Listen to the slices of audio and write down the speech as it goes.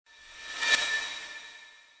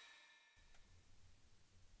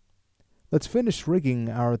let's finish rigging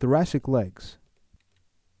our thoracic legs.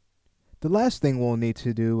 The last thing we'll need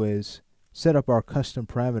to do is set up our custom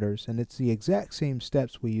parameters, and it's the exact same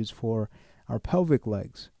steps we use for our pelvic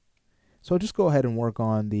legs. So I'll just go ahead and work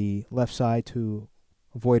on the left side to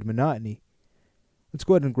avoid monotony. Let's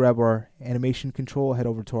go ahead and grab our animation control, head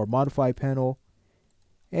over to our modify panel,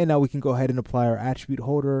 and now we can go ahead and apply our attribute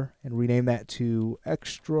holder and rename that to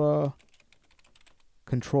extra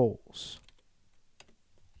controls.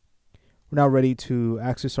 We're now ready to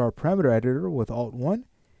access our parameter editor with Alt-1.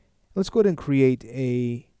 Let's go ahead and create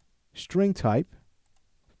a string type.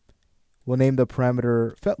 We'll name the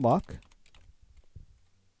parameter fetlock.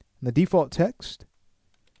 And the default text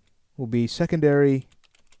will be secondary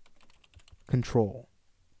control.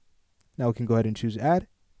 Now we can go ahead and choose add.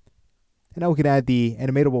 And now we can add the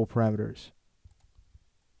animatable parameters.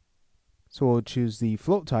 So we'll choose the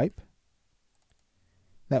float type.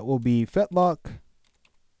 That will be fetlock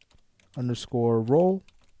underscore roll.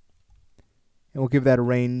 And we'll give that a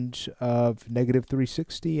range of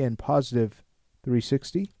 -360 and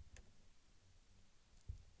 +360.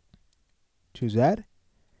 Choose add.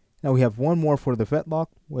 Now we have one more for the fetlock,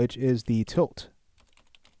 which is the tilt.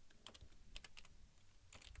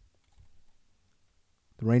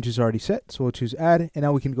 The range is already set, so we'll choose add, and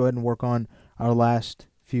now we can go ahead and work on our last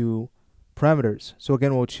few parameters. So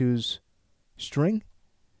again, we'll choose string.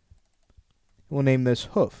 We'll name this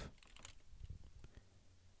hoof.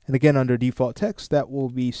 And again, under default text, that will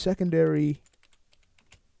be secondary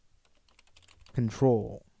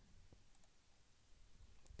control.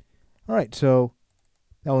 All right, so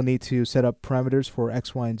now we'll need to set up parameters for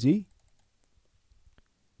X, Y, and Z.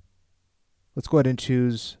 Let's go ahead and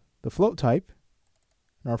choose the float type.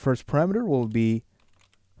 And our first parameter will be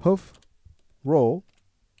hoof roll.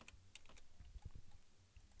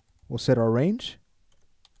 We'll set our range.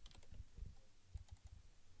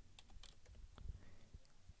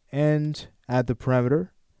 And add the parameter.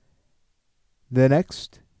 The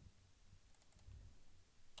next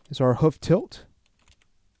is our hoof tilt.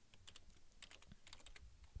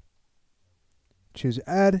 Choose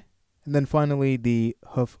add, and then finally the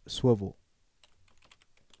hoof swivel.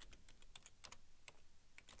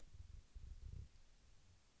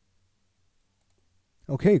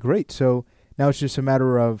 Okay, great. So now it's just a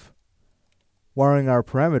matter of wiring our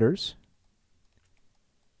parameters.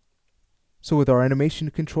 So with our animation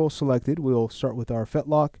control selected, we'll start with our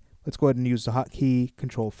fetlock. Let's go ahead and use the hotkey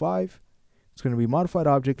Control 5. It's going to be modified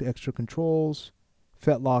object, extra controls,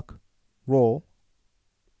 fetlock, roll.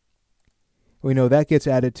 We know that gets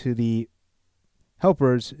added to the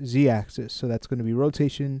helper's z-axis. So that's going to be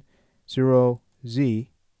rotation 0, z.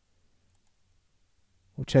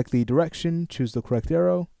 We'll check the direction, choose the correct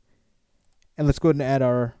arrow. And let's go ahead and add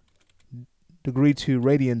our degree to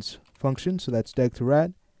radians function. So that's deg to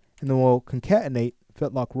rad. And then we'll concatenate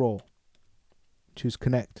fetlock roll. Choose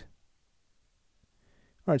connect.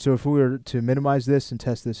 All right, so if we were to minimize this and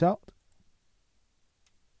test this out,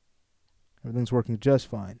 everything's working just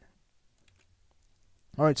fine.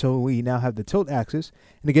 All right, so we now have the tilt axis.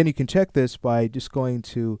 And again, you can check this by just going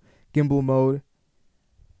to gimbal mode,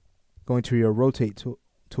 going to your rotate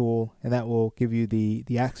tool, and that will give you the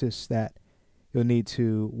axis that you'll need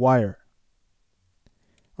to wire.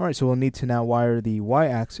 All right, so we'll need to now wire the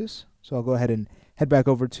y-axis. So I'll go ahead and head back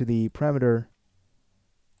over to the parameter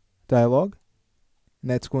dialog. And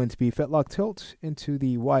that's going to be fetlock tilt into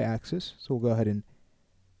the y-axis. So we'll go ahead and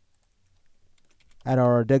add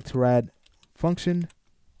our deg to rad function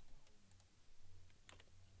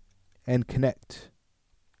and connect.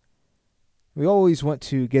 We always want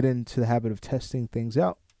to get into the habit of testing things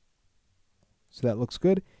out. So that looks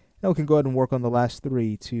good. Now we can go ahead and work on the last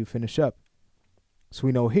three to finish up. So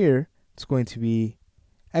we know here it's going to be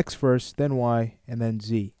X first, then Y, and then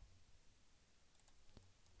Z.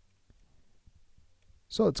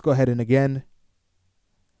 So let's go ahead and again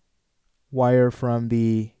wire from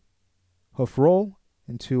the hoof roll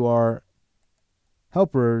into our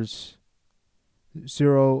helper's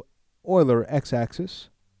 0 Euler x-axis.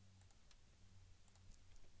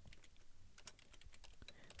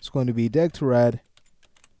 It's going to be deg to rad,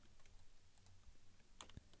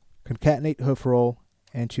 concatenate hoof roll,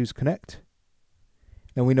 and choose connect.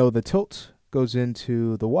 Then we know the tilt goes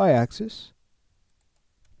into the y-axis.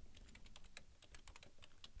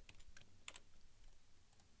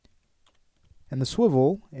 And the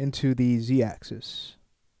swivel into the z-axis.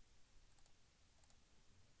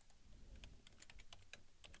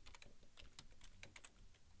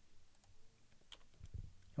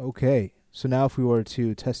 Okay, so now if we were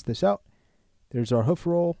to test this out, there's our hoof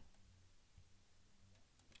roll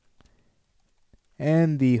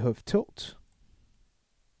and the hoof tilt.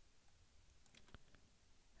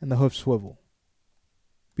 and the hoof swivel.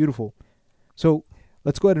 Beautiful. So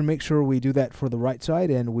let's go ahead and make sure we do that for the right side,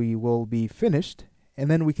 and we will be finished. And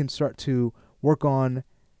then we can start to work on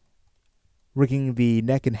rigging the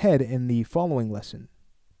neck and head in the following lesson.